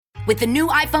With the new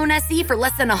iPhone SE for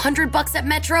less than $100 at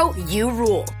Metro, you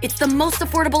rule. It's the most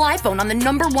affordable iPhone on the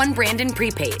 #1 brand in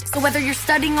prepaid. So whether you're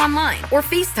studying online or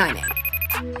FaceTiming.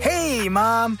 Hey,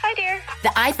 Mom. Hi, dear. The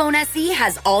iPhone SE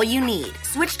has all you need.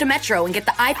 Switch to Metro and get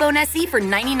the iPhone SE for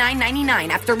 $99.99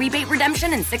 after rebate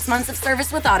redemption and 6 months of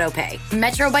service with AutoPay.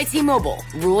 Metro by T-Mobile.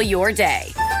 Rule your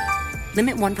day.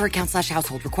 Limit 1 per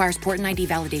account/household. Requires port and ID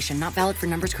validation. Not valid for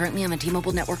numbers currently on the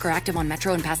T-Mobile network or active on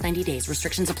Metro in past 90 days.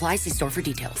 Restrictions apply. See store for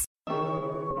details.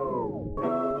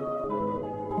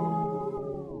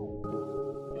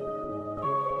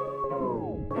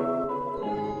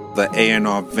 The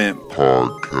A&R Vent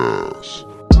Podcast.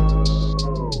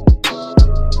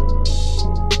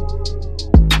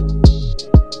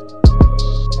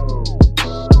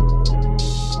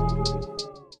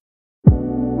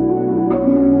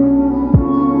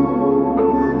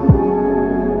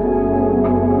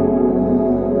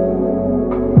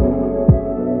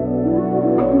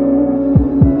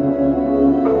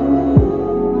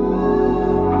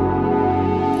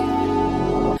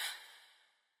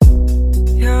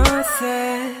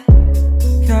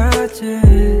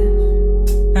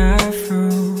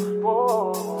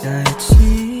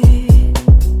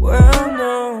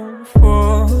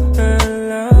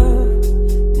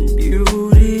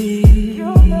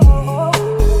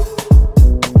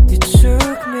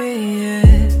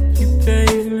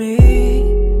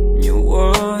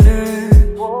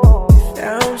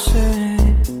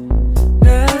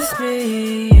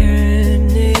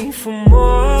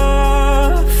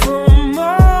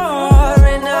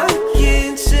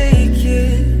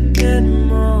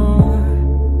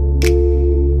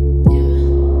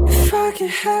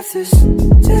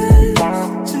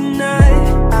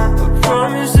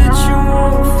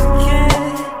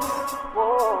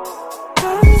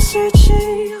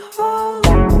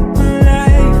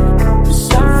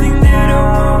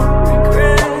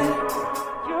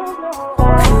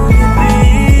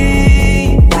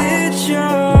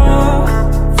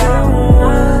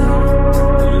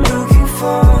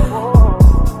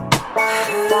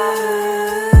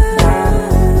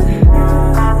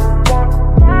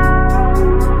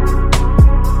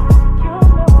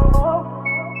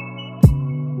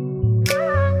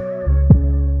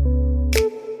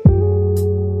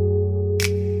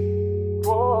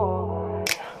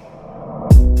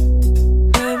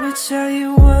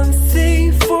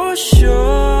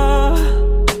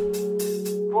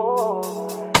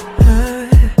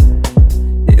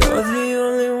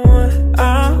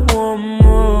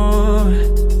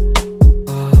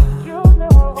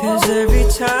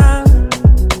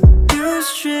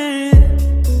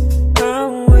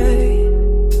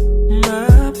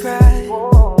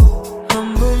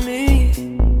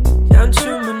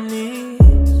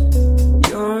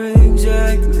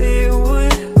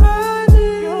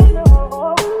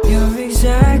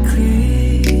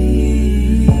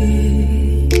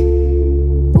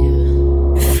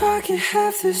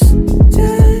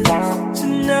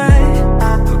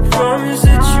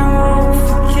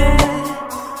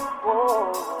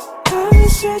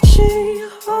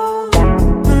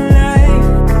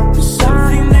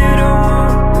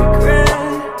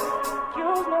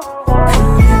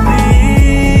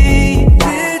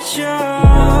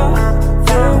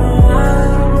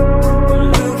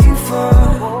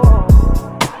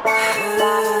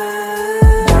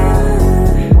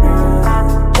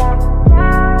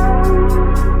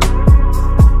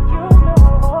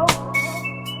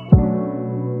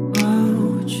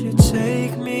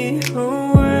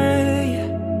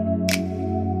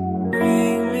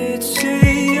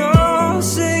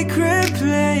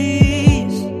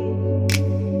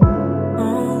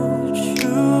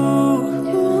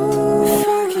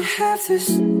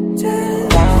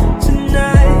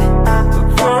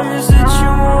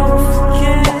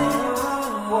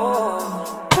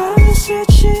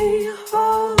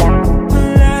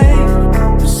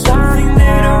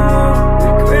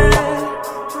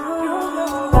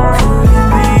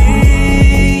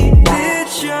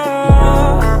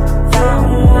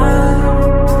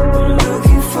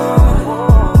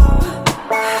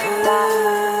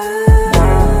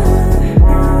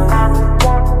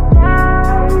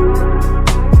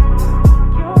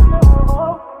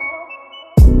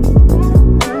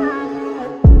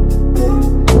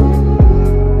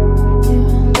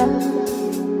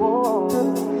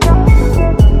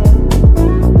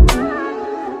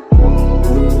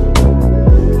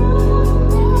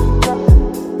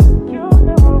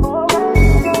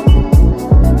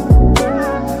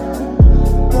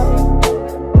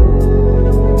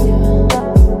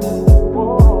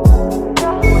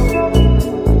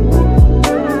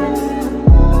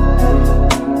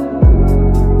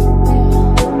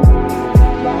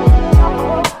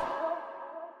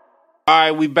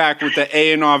 right, we back with the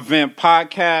A&R Vent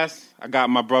podcast. I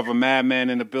got my brother Madman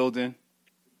in the building.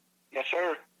 Yes,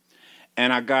 sir.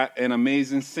 And I got an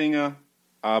amazing singer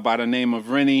by the name of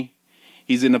RINI.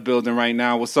 He's in the building right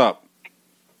now. What's up?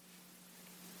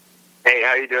 Hey,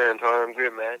 how you doing, Antoine? I'm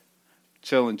good, man.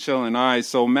 Chilling. All right,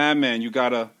 so Madman, you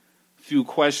got a few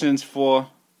questions for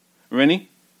RINI?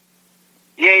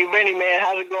 Yeah, Rennie, man,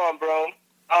 how's it going, bro?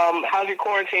 How's your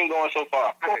quarantine going so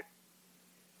far?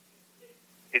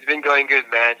 It's been going good,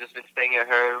 man. Just been staying at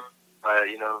home,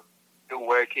 still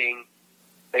working,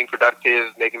 staying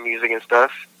productive, making music and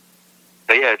stuff.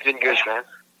 So yeah, it's been good, man.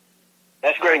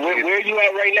 That's great. Where are you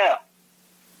at right now?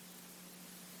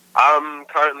 I'm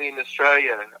currently in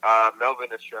Australia,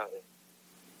 Melbourne, Australia.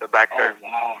 So back home.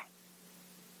 Wow.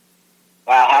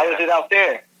 Wow, how is it out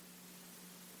there?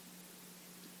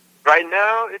 Right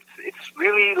now, it's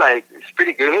really, it's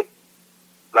pretty good.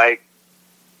 Like,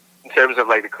 in terms of,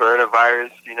 the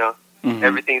coronavirus,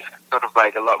 everything's sort of,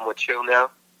 a lot more chill now.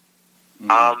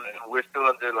 Mm-hmm. We're still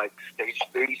under, stage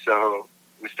 3, so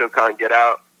we still can't get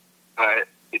out. But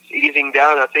it's easing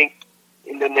down. I think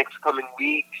in the next coming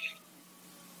weeks,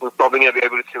 we're probably going to be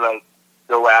able to,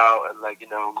 go out and,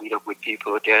 meet up with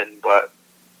people again. But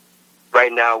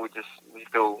right now, we're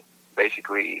still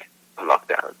basically in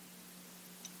lockdown.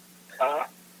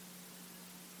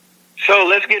 So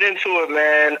let's get into it,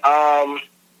 man.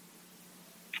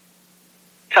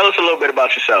 Tell us a little bit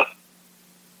about yourself.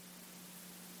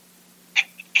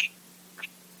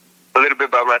 A little bit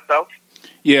about myself?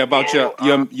 Yeah, about your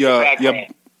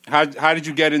how did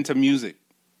you get into music?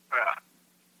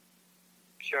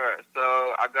 Sure. So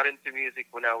I got into music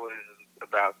when I was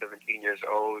about 17 years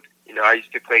old. I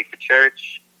used to play for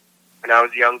church when I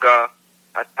was younger.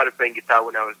 I started playing guitar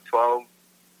when I was 12.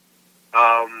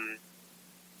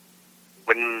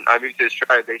 When I moved to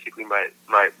Australia, basically my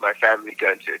family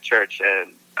got into a church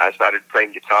and I started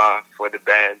playing guitar for the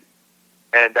band.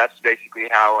 And that's basically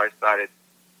how I started,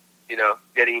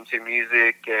 getting into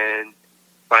music and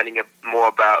finding out more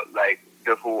about,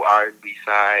 the whole R&B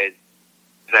side.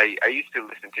 I used to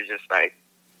listen to just,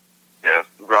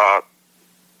 rock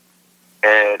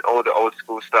and all the old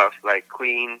school stuff, like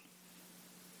Queen,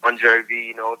 Bon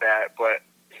Jovi, and all that. But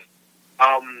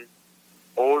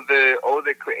all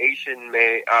the creation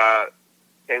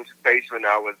came to place when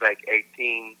I was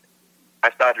 18. I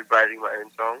started writing my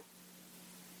own song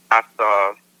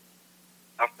after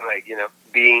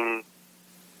being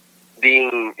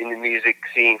in the music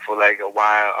scene for a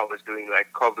while. I was doing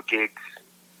cover gigs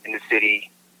in the city,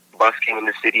 busking in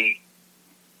the city.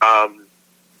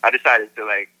 I decided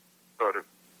to sort of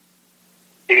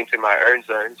get into my own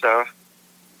zone. So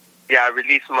yeah, I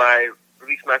released my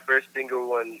first single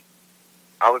when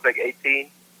I was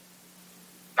 18.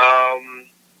 And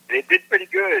it did pretty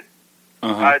good.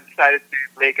 Uh-huh. I decided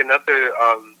to make another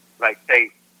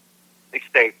mixtape,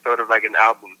 sort of like an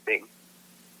album thing.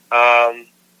 And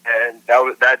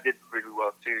that did really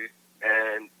well too.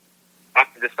 And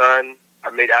After the Sun, I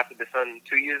made After the Sun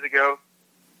 2 years ago.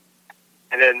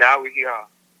 And then now we're here.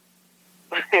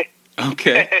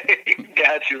 Okay.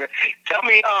 Got you. Tell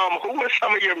me, who were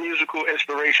some of your musical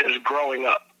inspirations growing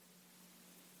up?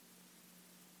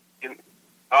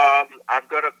 I've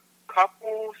got a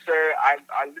couple, sir. I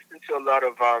listen to a lot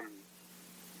of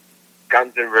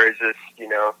Guns N' Roses,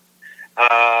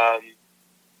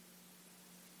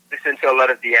 listen to a lot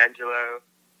of D'Angelo.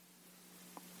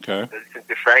 Okay. I listen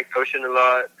to Frank Ocean a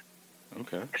lot.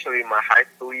 Okay. Especially in my high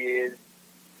school years.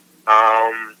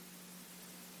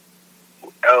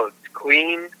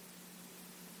 Queen.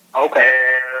 Okay.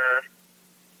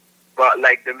 But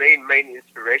the main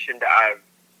inspiration that I've,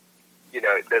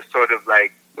 that sort of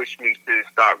pushed me to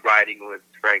start writing was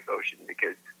Frank Ocean,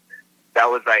 because that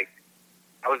was I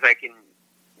was in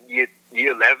year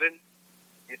 11,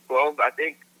 year 12, I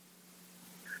think.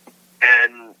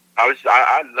 And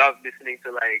I loved listening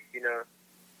to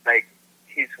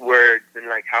his words and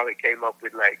how he came up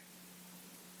with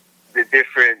the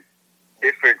different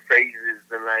phrases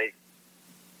and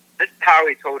just how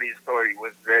he told his story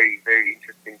was very, very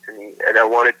interesting to me. And I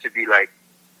wanted to be like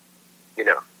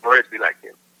him.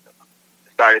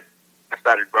 I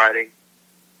started writing.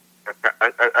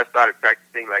 I started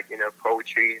practicing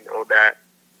poetry and all that.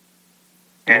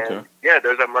 And yeah,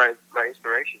 those are my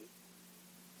inspirations.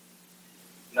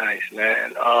 Nice,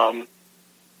 man.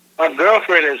 My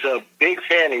girlfriend is a big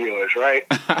fan of yours, right?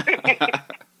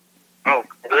 Oh,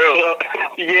 really?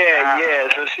 Yeah.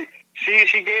 So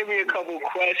she gave me a couple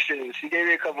questions. She gave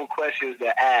me a couple questions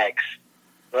to ask,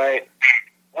 right?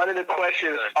 One of the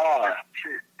questions are,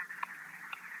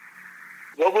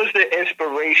 what was the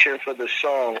inspiration for the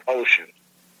song Ocean?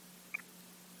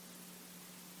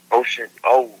 Ocean.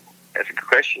 Oh, that's a good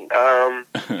question.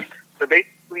 So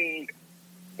basically,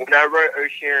 when I wrote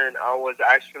Ocean, I was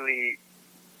actually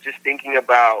just thinking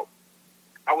about.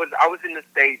 I was in the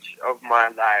stage of my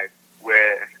life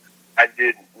where I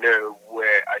didn't know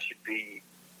where I should be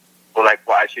or like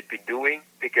what I should be doing,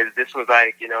 because this was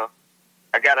like,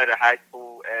 I got out of high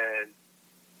school and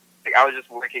like I was just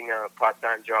working a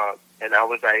part-time job, and I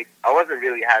was like, I wasn't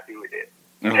really happy with it.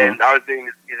 Mm-hmm. And I was doing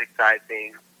this music side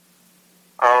thing.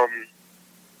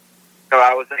 So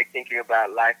I was like thinking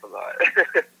about life a lot.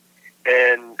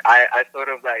 And I sort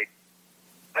of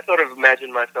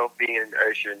imagined myself being in the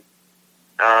ocean.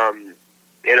 And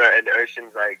the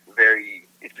ocean's like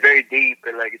it's very deep,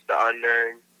 and like it's the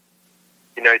unknown.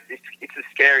 It's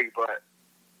scary, but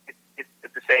it's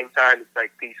at the same time it's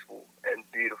like peaceful and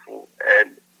beautiful,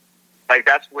 and like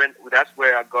that's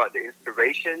where I got the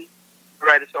inspiration to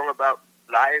write a song about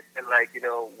life, and like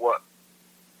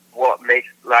what makes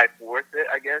life worth it,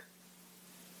 I guess.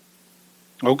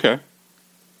 Okay.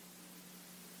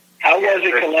 How was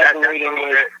it collaborating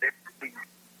with?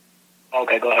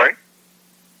 Okay, go ahead.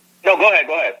 No, go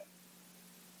ahead.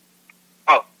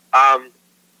 Oh, I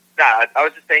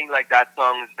was just saying, like, that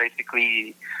song is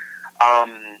basically,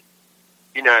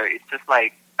 it's just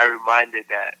like a reminder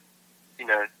that,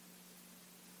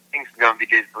 things are gonna be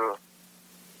good for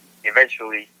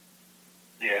eventually.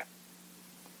 Yeah.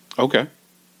 Okay.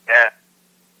 Yeah.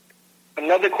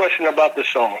 Another question about the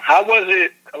song. How was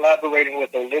it collaborating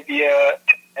with Olivia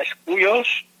Escuyos?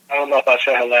 I don't know if I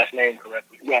said her last name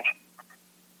correctly. Yeah.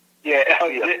 Yeah. How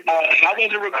was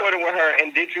it recording with her,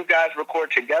 and did you guys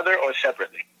record together or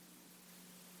separately?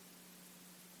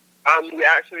 We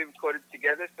actually recorded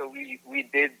together, so we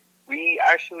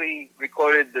actually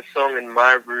recorded the song in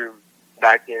my room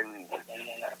back in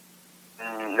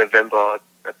November,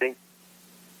 I think.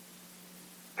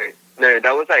 No,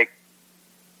 that was like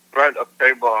around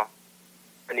October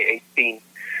 2018.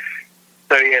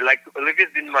 So yeah, like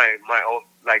Olivia's been my old,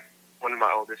 like one of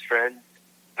my oldest friends.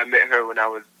 I met her when I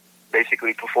was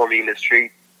basically performing in the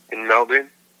street in Melbourne,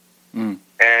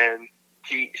 and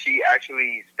she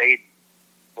actually stayed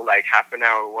for like half an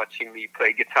hour watching me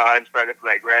play guitar in front of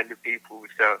like random people.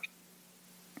 So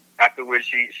afterwards,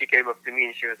 she came up to me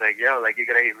and she was like, "Yo, like you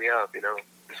gotta hit me up,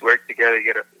 just work together,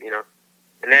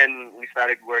 And then we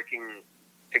started working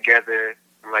together,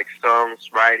 like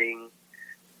songs, writing,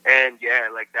 and yeah,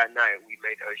 like that night we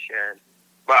made Ocean.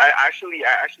 But I actually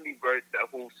wrote the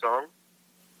whole song.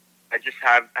 I just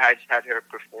had her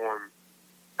perform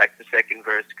like the second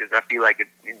verse, because I feel like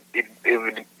it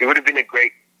would have been a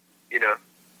great,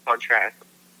 contrast.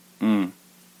 Having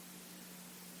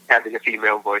a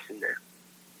female voice in there.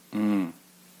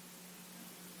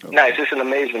 Okay. Nice. It's an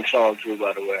amazing song too,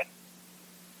 by the way.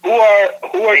 Who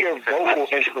are your vocal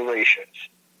inspirations?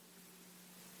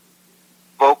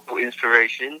 Vocal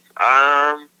inspirations.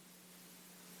 I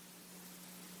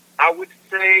would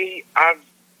say I've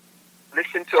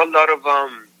listened to a lot of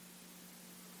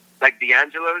like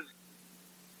D'Angelo's.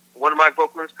 One of my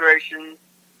vocal inspirations.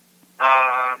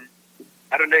 I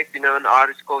don't know if you know an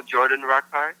artist called Jordan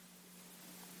Rakpai.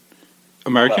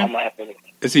 American?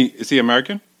 Is he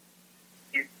American?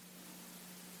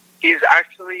 He's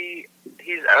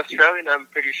Australian, I'm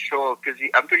pretty sure, because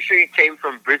I'm pretty sure he came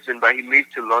from Brisbane, but he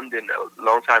moved to London a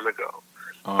long time ago.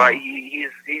 Oh. But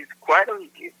he's quite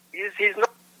he's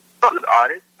not an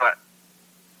artist, but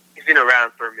he's been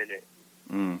around for a minute.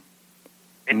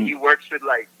 And he works with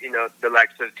the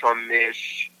likes of Tom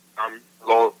Misch,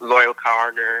 Loyal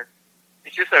Carner.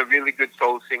 He's just a really good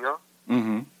soul singer.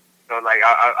 Mm-hmm. So like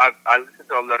I listened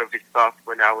to a lot of his stuff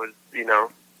when I was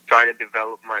trying to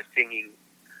develop my singing,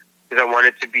 because I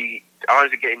wanted to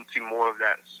get into more of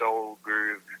that soul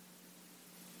groove.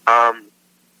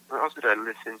 What else did I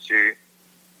listen to?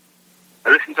 I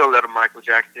listened to a lot of Michael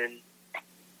Jackson,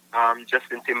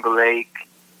 Justin Timberlake.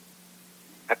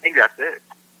 I think that's it.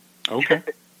 Okay.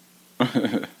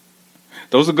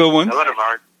 Those are good ones. A lot of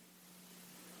art.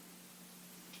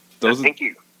 Thank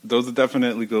you. Those are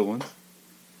definitely good ones.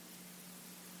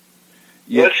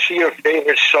 Yeah. What's your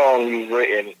favorite song you've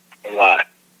written and why?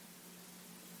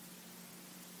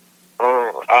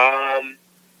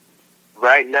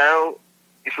 Right now,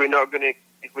 if we're not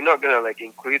gonna like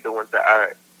include the ones that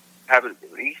I haven't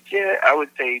released yet, I would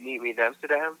say "Meet Me in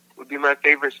Amsterdam" would be my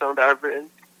favorite song that I've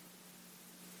written.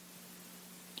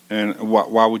 And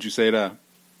why would you say that?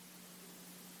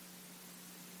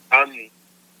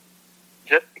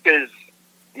 Just because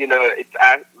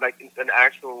it's an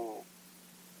actual.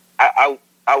 I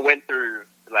went through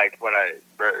like what I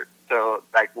wrote, so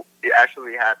like it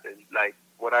actually happened. Like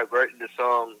what I wrote in the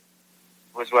song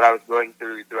was what I was going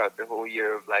through throughout the whole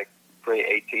year of like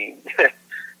 2018.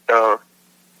 So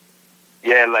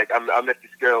yeah, like I met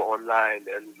this girl online,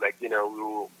 and like we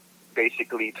were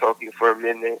basically talking for a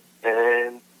minute,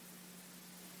 and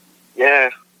yeah,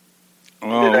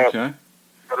 Oh, ended up okay.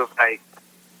 sort of like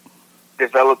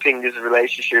developing this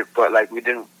relationship, but like we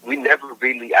never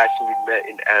really actually met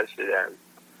in Amsterdam.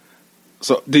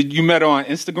 So, did you met her on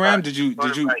Instagram?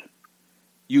 Like,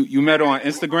 You met her on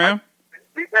Instagram?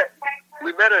 we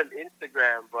met on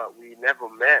Instagram, but we never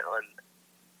met on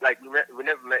we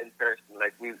never met in person.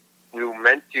 Like we were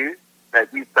meant to.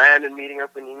 Like we planned on meeting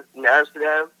up in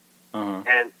Amsterdam,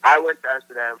 and I went to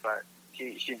Amsterdam, but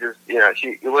she just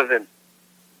it was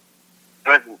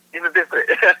different.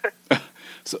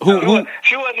 So who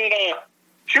she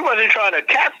wasn't trying to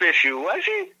catfish you, was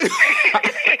she?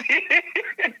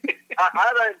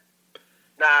 I don't.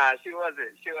 Nah, she wasn't.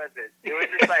 It was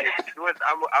just like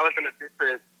I was on a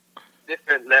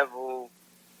different level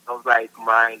of like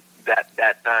mind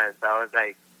that time. So I was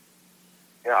like,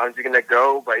 I'm just gonna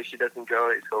go, but if she doesn't go,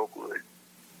 it's so good.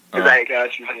 Cause I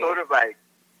sort of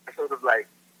like,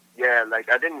 yeah, like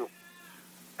I didn't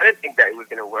think that it was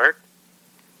gonna work.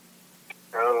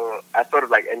 So I sort of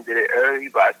like ended it early,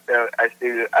 but I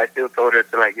still told her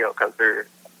to like, come through,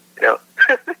 but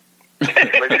she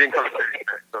didn't come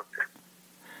through. So.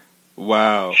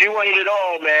 Wow. She wanted it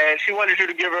all, man. She wanted you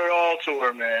to give her all to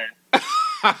her, man.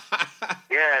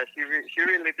 Yeah, she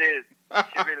really did.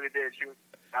 She really did.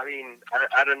 I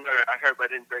don't know. I hope I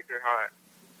didn't break her heart.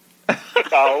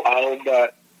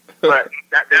 But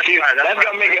that's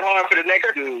gonna make it hard for the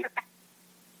next dude.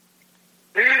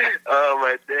 Oh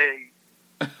my days.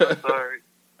 I'm sorry.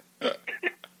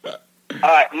 All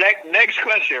right, next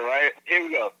question. Right, here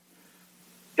we go.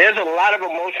 There's a lot of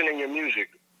emotion in your music.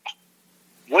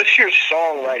 What's your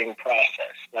songwriting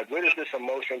process? Like, where does this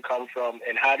emotion come from,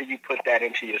 and how do you put that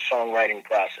into your songwriting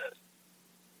process?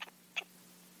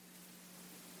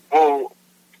 Well,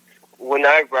 when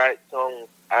I write songs,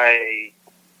 I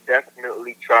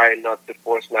definitely try not to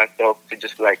force myself to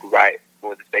just like write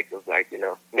for the sake of like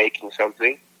making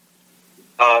something.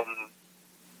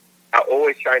 I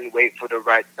always try and wait for the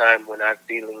right time when I'm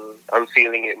feeling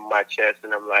it in my chest,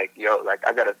 and I'm like, like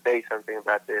I gotta say something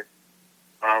about this.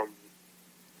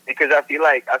 Because I feel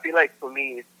like for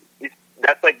me,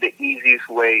 that's like the easiest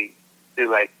way to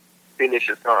like finish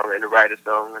a song and write a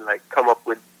song and like come up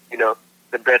with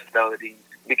the best melodies,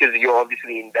 because you're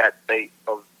obviously in that state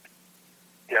of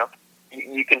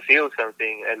you can feel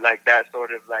something, and like that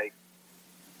sort of like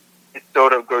it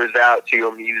sort of goes out to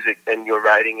your music and your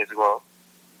writing as well.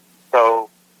 So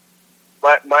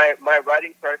my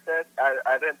writing process,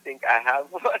 I don't think I have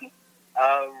one.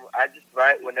 I just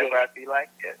write whenever I feel like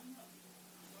it.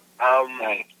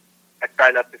 I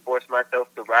try not to force myself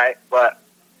to write, but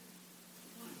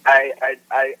I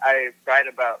write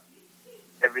about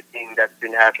everything that's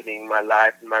been happening in my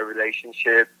life, in my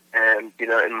relationship, and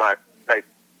in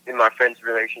my friends'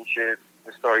 relationship,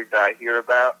 the stories that I hear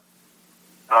about.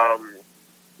 I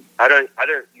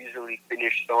don't usually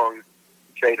finish songs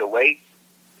straight away.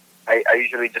 I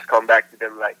usually just come back to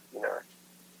them like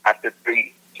after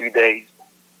 2 days,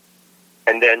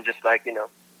 and then just like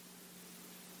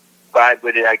vibe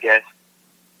with it, I guess.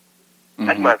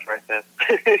 That's my process.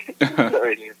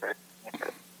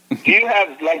 Do you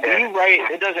have do you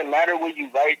write? It doesn't matter where you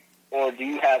write, or do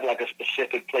you have like a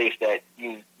specific place that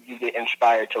you get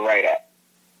inspired to write at?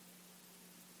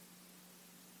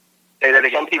 Say that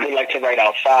again. Some people like to write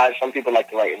outside. Some people like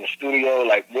to write in the studio.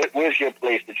 Like, where's your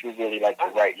place that you really like to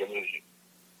write your music?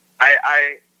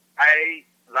 I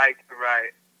like to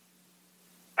write.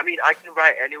 I mean, I can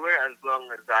write anywhere as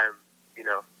long as I'm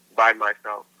by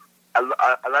myself. A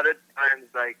lot of times,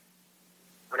 like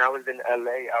when I was in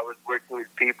LA, I was working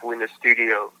with people in the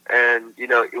studio, and it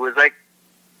was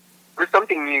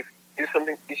something new. It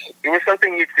was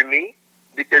something new to me,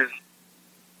 because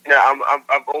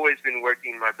I've always been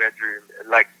working in my bedroom, and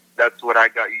like that's what I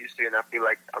got used to, and I feel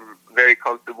like I'm very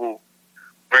comfortable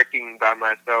working by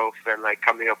myself and like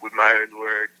coming up with my own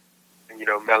words and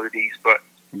melodies. But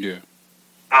yeah,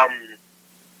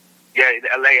 in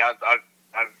LA, I've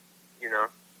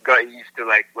gotten used to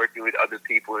like working with other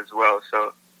people as well.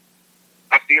 So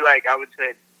I feel like I would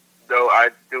say, though, I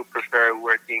still prefer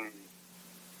working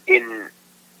in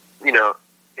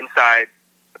inside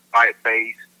a quiet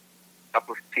place, cup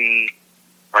of tea,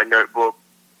 my notebook,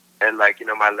 and like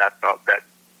my laptop. That's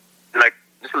like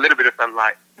just a little bit of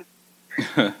sunlight.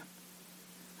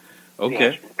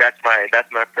 Okay. Yeah,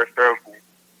 that's my preferable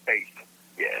place.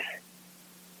 Yeah.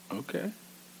 Okay.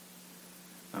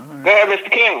 All right. Go ahead,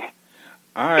 Mr. King.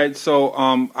 All right, so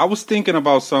I was thinking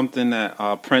about something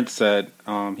that Prince said.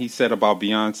 He said about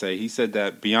Beyonce. He said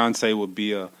that Beyonce would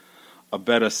be a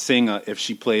better singer if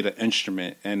she played an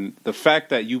instrument. And the fact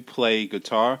that you play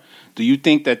guitar, do you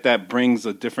think that that brings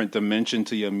a different dimension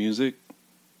to your music?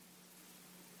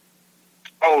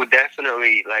 Oh,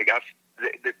 definitely. Like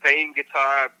the playing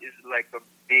guitar is like a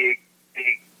big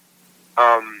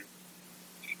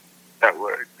that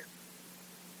word.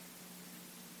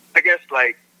 I guess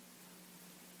like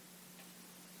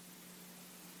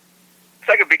it's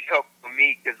like a big help for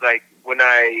me because like when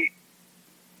I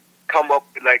come up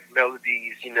with like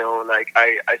melodies, you know, like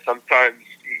I sometimes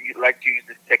like to use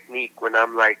this technique when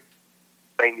I'm like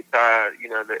playing guitar, you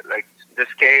know, like the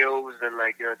scales and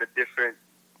like, you know, the different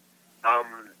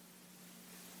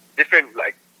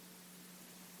like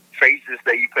phrases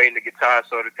that you play in the guitar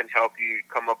sort of can help you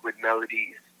come up with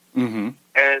melodies. Mm-hmm.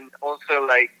 And also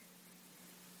like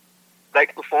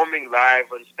performing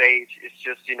live on stage, it's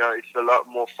just, you know, it's a lot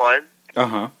more fun.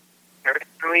 Uh-huh.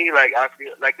 Personally, like I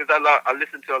feel like because I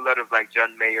listen to a lot of like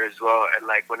John Mayer as well, and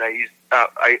like when I used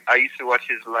to watch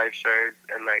his live shows,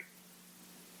 and like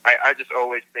I just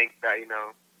always think that, you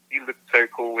know, he looked so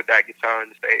cool with that guitar on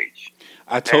the stage.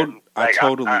 I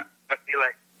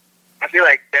feel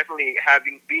like definitely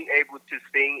being able to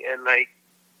sing and like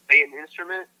play an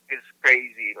instrument is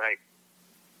crazy. Like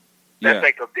that's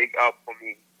like a big up for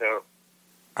me. So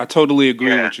I totally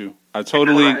agree with you. I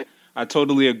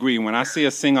totally agree. When I see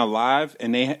a singer live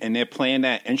and they're playing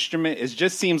that instrument, it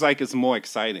just seems like it's more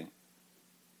exciting.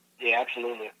 Yeah,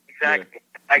 absolutely. Exactly. Yeah.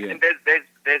 Like, and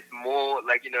there's more,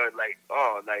 like, you know, like,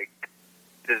 oh, like,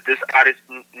 does this artist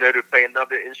know to play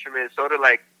another instrument? Sort of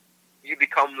like you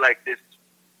become like this,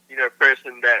 you know,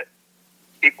 person that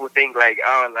people think like,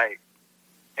 oh, like,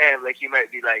 and like you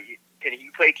might be like, can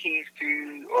you play keys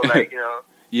too? Or like, you know.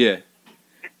 Yeah.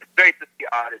 It's great to see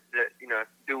artists that, you know,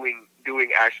 doing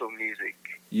actual music.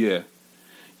 Yeah.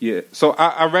 Yeah. So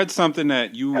I read something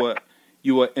that you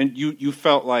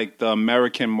felt like the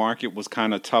American market was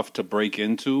kind of tough to break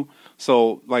into.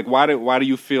 So like why do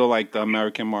you feel like the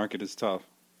American market is tough?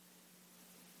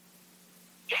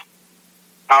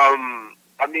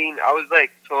 I mean, I was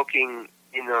like talking,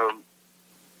 you know,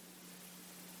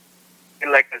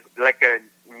 in like a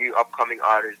new upcoming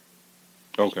artist.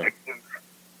 Okay.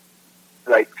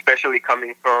 Like especially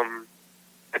coming from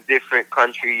a different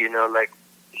country, you know, like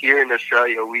here in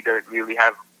Australia, we don't really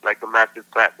have like a massive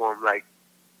platform like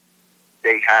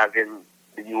they have in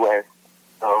the US.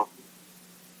 So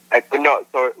like we're not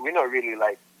really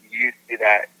like used to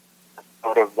that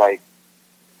sort of like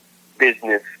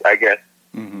business, I guess.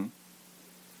 Mm-hmm.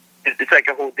 It's like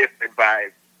a whole different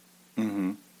vibe.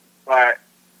 Mm-hmm. But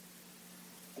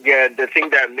yeah, the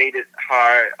thing that made it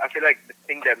hard, I feel like the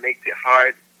thing that makes it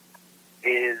hard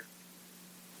is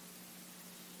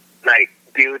like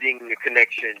building a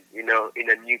connection, you know, in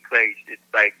a new place. It's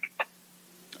like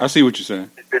I see what you're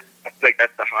saying. I feel like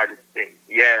that's the hardest thing.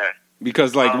 Yeah.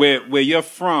 Because like where you're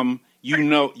from, you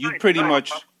know, you pretty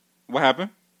much. What happened?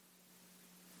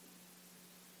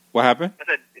 What happened? I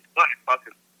said it's not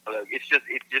impossible. Like, it's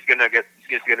just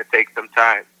gonna take some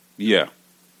time. Yeah.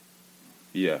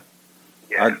 Yeah.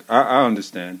 I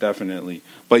understand, definitely.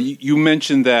 But you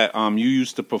mentioned that you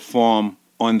used to perform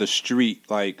on the street,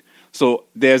 like, so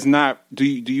there's not. Do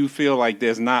you feel like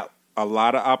there's not a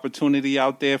lot of opportunity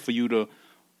out there for you to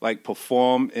like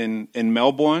perform in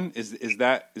Melbourne? Is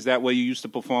that where you used to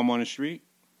perform on the street?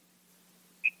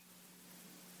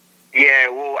 Yeah,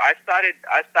 well, I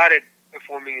started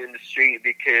performing in the street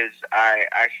because I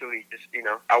actually just, you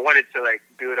know, I wanted to like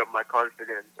build up my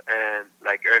confidence and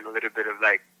like earn a little bit of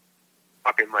like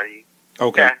pocket money.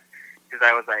 Okay. Because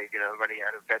I was like, you know, running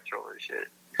out of petrol and shit.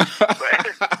 But,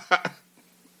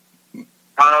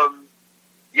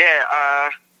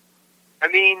 I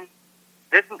mean,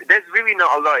 there's really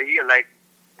not a lot here. Like,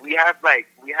 we have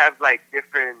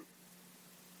different,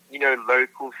 you know,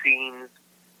 local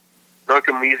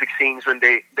music scenes when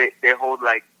they hold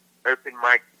like open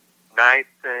mic nights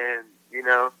and, you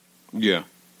know, yeah,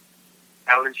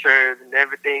 talent shows and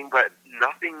everything, but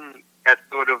nothing that's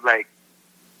sort of like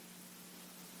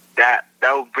that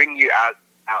will bring you out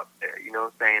there. You know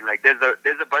what I'm saying? Like, there's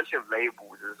a bunch of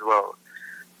labels as well,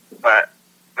 but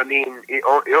I mean,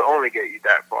 it'll only get you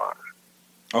that far.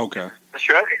 Okay.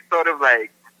 Australia's sort of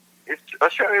like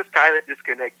Australia's kind of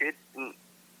disconnected when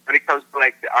it comes to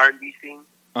like the R&B scene.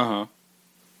 Uh-huh.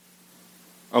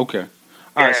 Okay.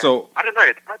 All right, so I don't know.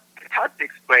 It's hard to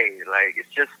explain. Like, it's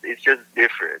just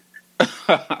different.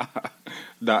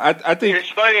 No, I think it's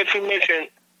funny that you mentioned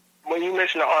when you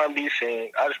mentioned the R&B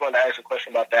scene. I just wanted to ask a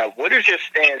question about that. What is your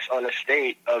stance on the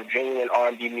state of genuine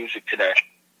R&B music today?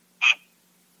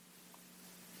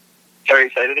 Sorry,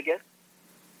 say it again?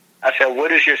 I said,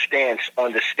 what is your stance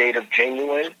on the state of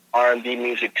genuine R&B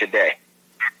music today?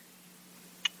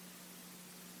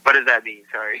 What does that mean?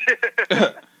 Sorry.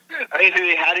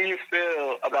 Basically, how do you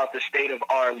feel about the state of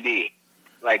R&B?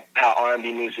 Like how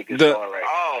R&B music is going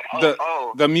right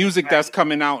now? The music that's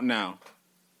coming out now.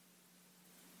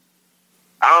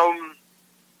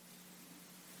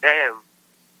 Damn.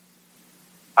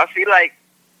 I feel like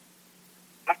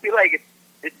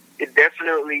it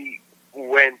definitely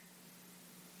went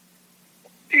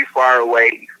too far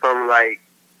away from like,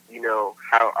 you know,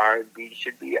 how R&B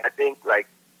should be. I think like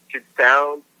should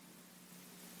sound.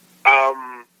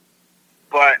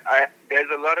 But there's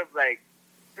a lot of like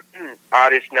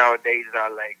artists nowadays that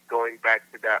are like going back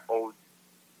to that old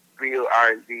real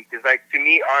R&B, because like to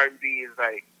me R&B is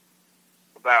like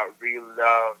about real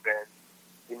love, and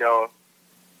you know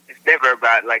it's never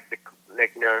about like the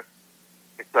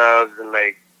clubs and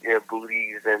like, you know,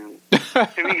 booties, and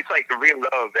to me it's like the real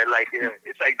love, and like, you know,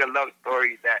 it's like the love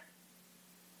story that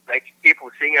like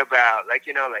people sing about, like,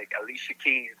 you know, like Alicia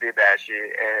Keys did that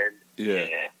shit, and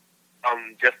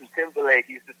Justin Timberlake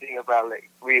used to sing about like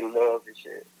real love and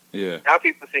shit. Yeah. Now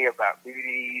people sing about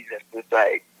booties and just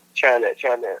like trying to,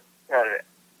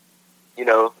 you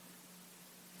know,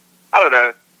 I don't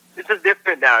know. It's just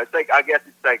different now. It's like, I guess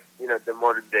it's like, you know, the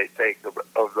modern day take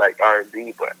of like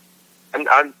R&B, but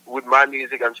I'm with my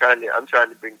music. I'm trying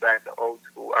to bring back the old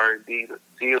school R&B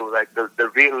feel, like the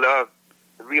real love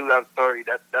story.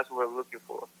 That's what I'm looking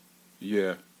for.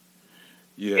 Yeah.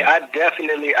 I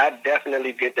definitely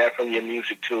get that from your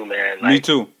music too, man. Like, me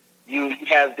too. You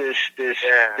have this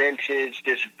vintage,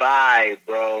 this vibe,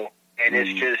 bro, and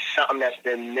it's just something that's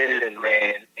been missing,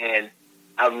 man. And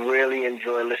I really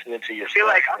enjoy listening to your stuff.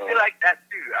 I feel like that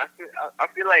too. I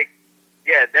feel like,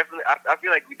 yeah, definitely. I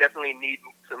feel like we definitely need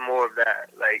some more of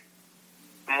that, like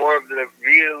more of the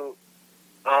real,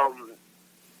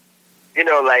 you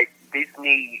know, like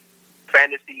Disney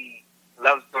fantasy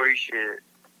love story shit.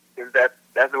 Because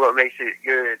that's what makes it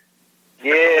good.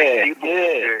 Yeah,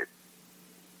 good.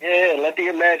 Yeah, let the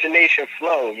imagination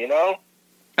flow, you know?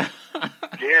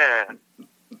 Yeah.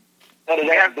 None of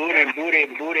that booty.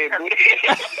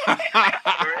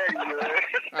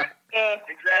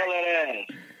 Exactly.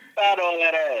 Not all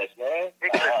that ass, man.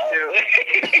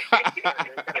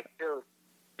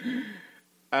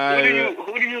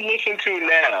 Who do you listen to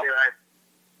now?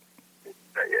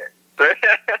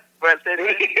 I said,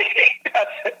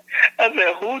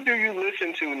 who do you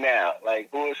listen to now? Like,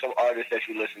 who are some artists that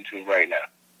you listen to right now?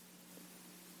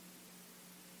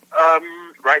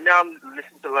 Right now I'm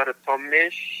listening to a lot of Tom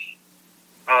Misch.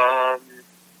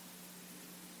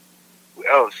 Who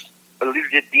else?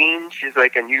 Olivia Dean. She's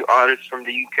like a new artist from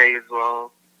the UK as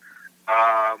well.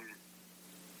 I've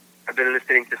been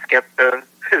listening to Skepta.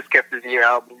 Skepta's new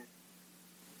album.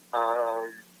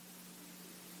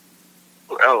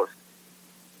 Who else?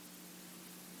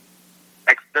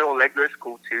 External Legler is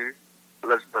cool too. I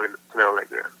love External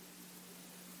Legler.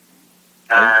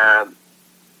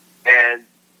 And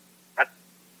I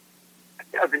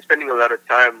think I've been spending a lot of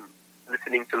time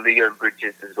listening to Leon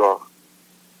Bridges as well.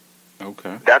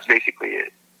 Okay. That's basically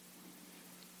it.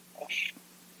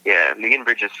 Yeah, Leon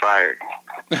Bridges fired.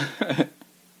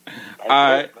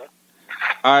 All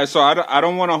right, so I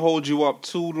don't want to hold you up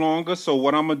too longer. So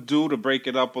what I'm gonna do to break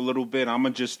it up a little bit, I'm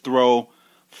gonna just throw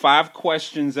 5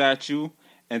 questions at you,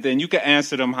 and then you can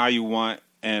answer them how you want.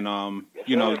 And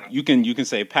you know, you can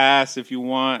say pass if you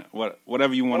want,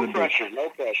 whatever you want to do. No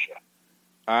pressure.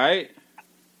 All right.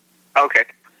 Okay.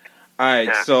 All right.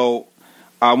 Yeah. So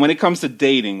when it comes to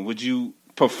dating, would you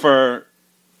prefer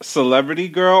celebrity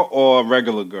girl or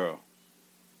regular girl?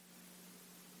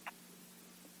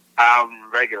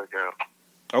 Regular girl.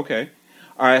 Okay.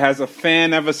 All right. Has a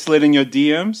fan ever slid in your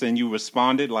DMs and you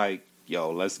responded like,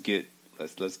 "Yo, let's get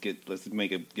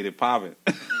it popping"?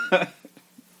 I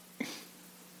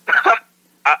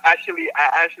actually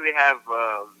have.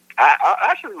 I'm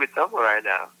actually with someone right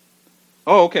now.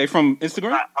 Oh, okay. From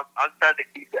Instagram. I'm trying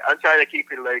to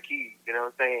keep it low key. You know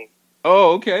what I'm saying?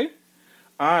 Oh, okay.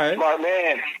 All right. Smart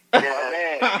man.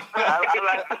 Yeah.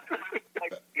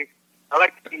 I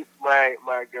like to keep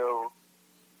my girl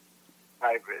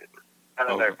private. I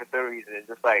don't know, for some reason. It's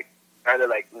just like trying to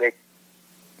like make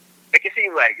it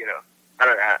seem like, you know, I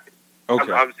don't know.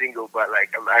 Okay. I'm single, but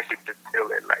like I'm actually just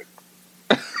chilling. Like.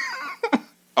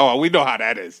 Oh, we know how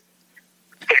that is.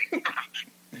 I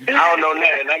don't know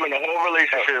nothing. I'm in a whole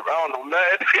relationship. I don't know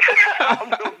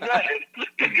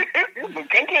nothing.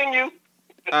 Continue.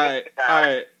 All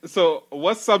right. So,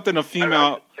 what's something a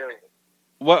female?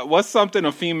 What's something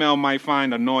a female might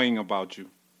find annoying about you?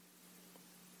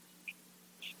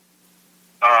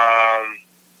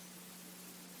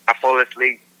 I fall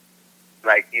asleep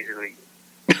like easily.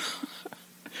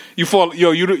 You fall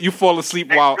asleep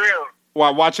That's real.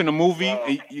 while watching a movie.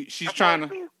 Well, She's trying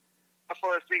to. I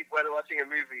fall asleep while watching a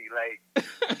movie, like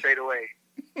straight away.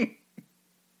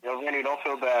 Yo, Vinny, don't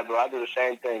feel bad, bro. I do the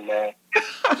same thing, man.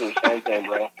 I do the same thing,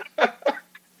 bro.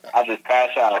 I just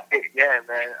pass out. Yeah,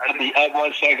 man. I'll be up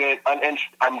 1 second,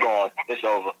 I'm gone. It's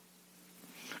over.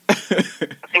 I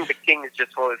think the kings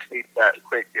just fall asleep that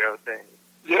quick, you know what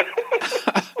I'm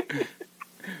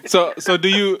saying? So do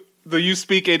you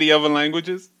speak any other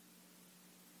languages?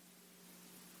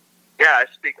 Yeah, I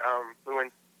speak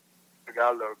fluent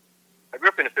Tagalog. I grew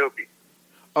up in the Philippines.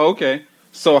 Oh, okay.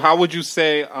 So how would you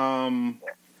say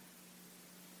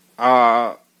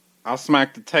I'll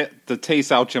smack the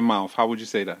taste out your mouth? How would you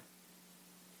say that?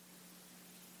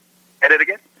 Say it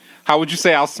again? How would you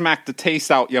say I'll smack the taste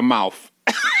out your mouth?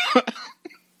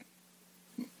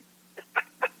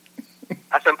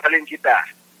 Asampalin kita.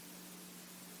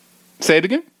 Say it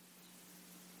again?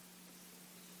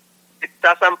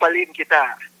 Sasampalin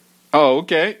kita. Oh,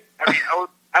 okay. I mean,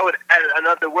 I would add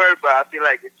another word, but I feel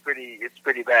like it's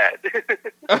pretty bad.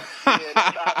 I'll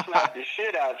slap the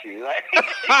shit out you. Like,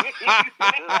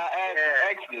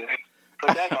 extra.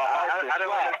 But that's I don't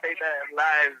want to say that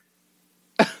live.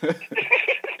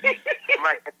 I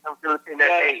might get some Filipino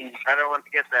hate. I don't want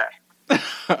to get that.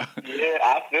 Yeah,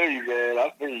 I feel you, man.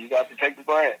 I feel you. You got to take the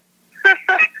brand.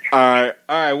 All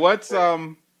right. What's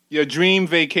your dream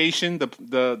vacation?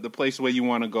 The place where you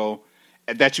want to go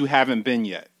that you haven't been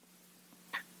yet?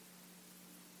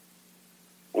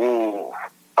 Ooh,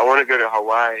 I want to go to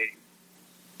Hawaii.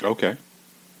 Okay.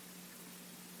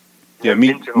 Yeah,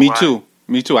 me too.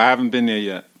 Me too. I haven't been there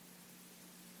yet.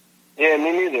 Yeah,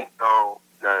 me neither. No.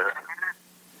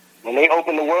 When they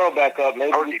open the world back up,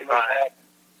 maybe we can have that.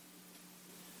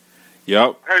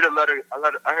 Yep. I heard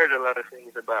a lot of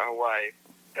things about Hawaii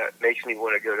that makes me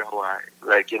want to go to Hawaii.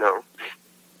 Like, you know,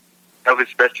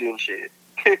 Elvis Presley and shit.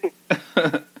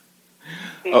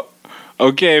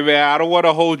 Okay, man. I don't want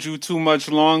to hold you too much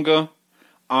longer.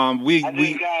 We got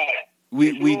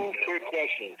quick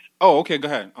questions. Oh, okay. Go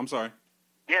ahead. I'm sorry.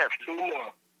 Yeah, 2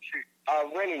 more.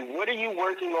 Rennie, what are you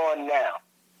working on now?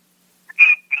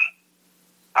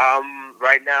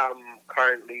 Right now I'm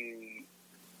currently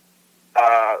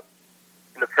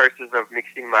in the process of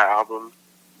mixing my album.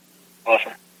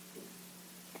 Awesome.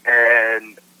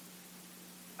 And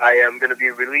I am going to be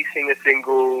releasing a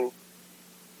single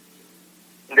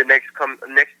in the next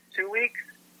 2 weeks.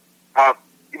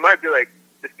 It might be like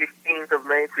the 15th of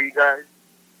May for you guys.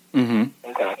 Mm-hmm.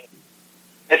 Okay.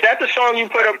 Is that the song you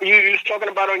put up? You was talking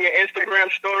about on your Instagram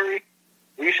story?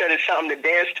 You said it's something to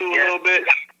dance to a little bit.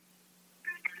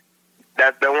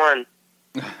 That's the one.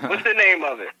 What's the name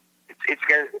of it?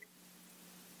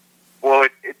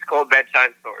 It's called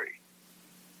Bedtime Story.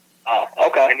 Oh,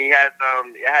 okay. And he has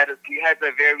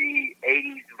a very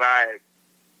 80s vibe.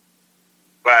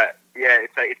 But yeah,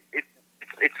 it's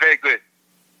very good.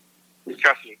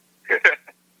 Trust me.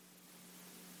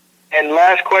 And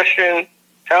last question,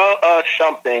 tell us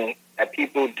something that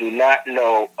people do not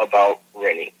know about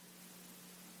RINI.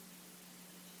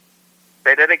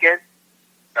 Say that again?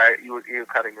 Sorry, you were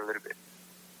cutting a little bit.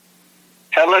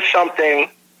 Tell us something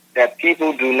that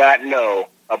people do not know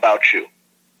about you.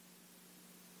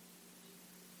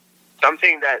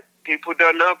 Something that people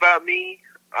don't know about me?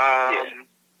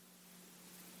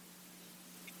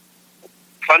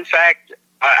 Fun fact,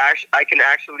 I can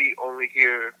actually only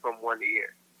hear from one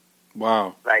ear.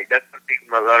 Wow. Like, that's something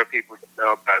a lot of people don't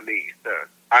know about me. So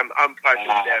I'm partially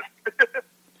deaf.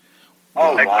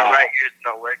 Oh, like, wow. my right ear's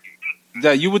not working.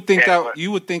 Yeah, you would think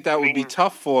that would be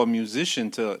tough for a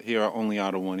musician to hear only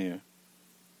out of one ear.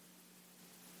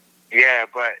 Yeah,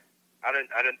 but I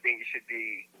don't think it should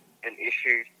be an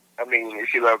issue. I mean,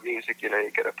 if you love music, you know,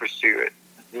 you gotta pursue it.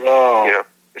 No. You know,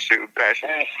 pursue passion.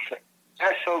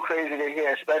 That's so crazy to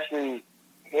hear, especially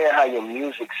hear how your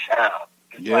music sounds.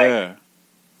 Yeah.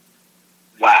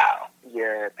 Wow.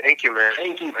 Yeah, thank you, man.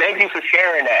 Thank you for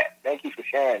sharing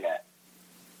that.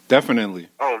 Definitely.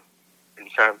 Oh,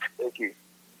 anytime. Thank you.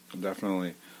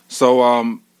 Definitely. So,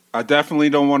 I definitely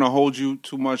don't want to hold you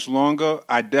too much longer.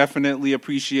 I definitely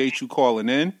appreciate you calling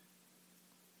in.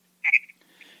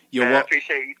 I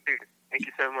appreciate you too. Thank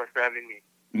you so much for having me.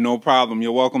 No problem.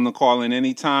 You're welcome to call in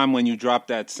anytime when you drop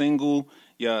that single,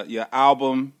 your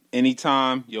album,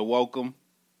 anytime. You're welcome.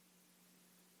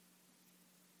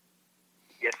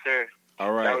 Yes, sir.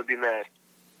 All right. That would be mad.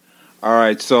 All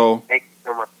right. So, thank you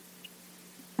so much.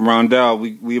 Rondell,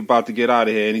 we about to get out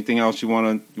of here. Anything else you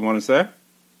wanna say?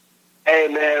 Hey,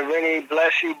 man, Rini,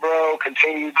 bless you, bro.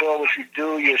 Continue doing what you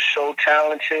do. You're so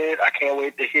talented. I can't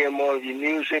wait to hear more of your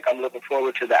music. I'm looking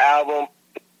forward to the album.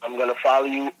 I'm going to follow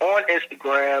you on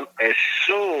Instagram as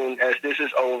soon as this is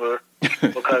over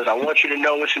because I want you to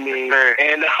know what you mean.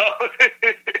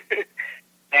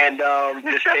 And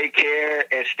just take care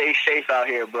and stay safe out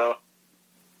here, bro.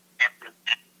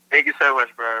 Thank you so much,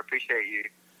 bro. I appreciate you.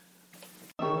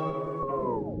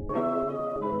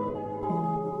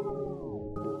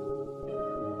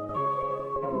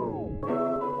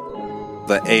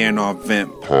 The A&R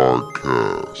Vent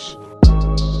Podcast.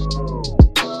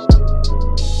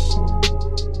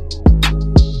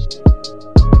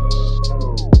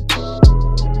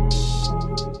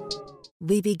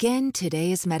 We begin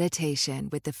today's meditation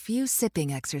with a few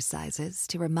sipping exercises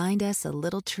to remind us a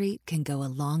little treat can go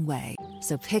a long way.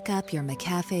 So pick up your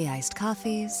McCafe iced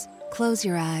coffees, close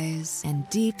your eyes, and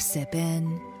deep sip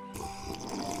in.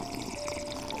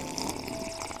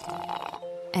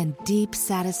 And deep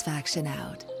satisfaction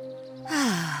out.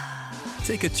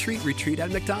 Take a treat retreat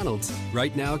at McDonald's.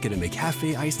 Right now, get a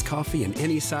McCafe iced coffee in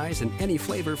any size and any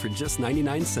flavor for just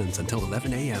 99 cents until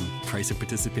 11 a.m. Price of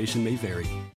participation may vary.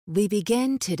 We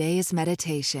begin today's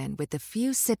meditation with a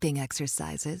few sipping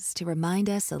exercises to remind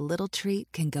us a little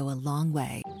treat can go a long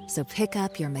way. So pick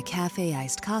up your McCafe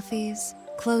iced coffees,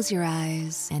 close your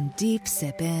eyes, and deep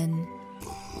sip in.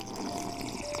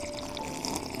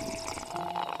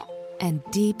 And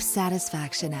deep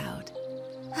satisfaction out.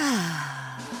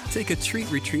 Take a treat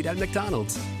retreat at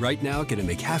McDonald's. Right now, get a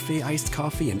McCafe iced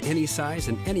coffee in any size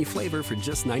and any flavor for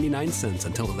just 99 cents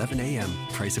until 11 a.m.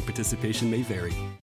 Price of participation may vary.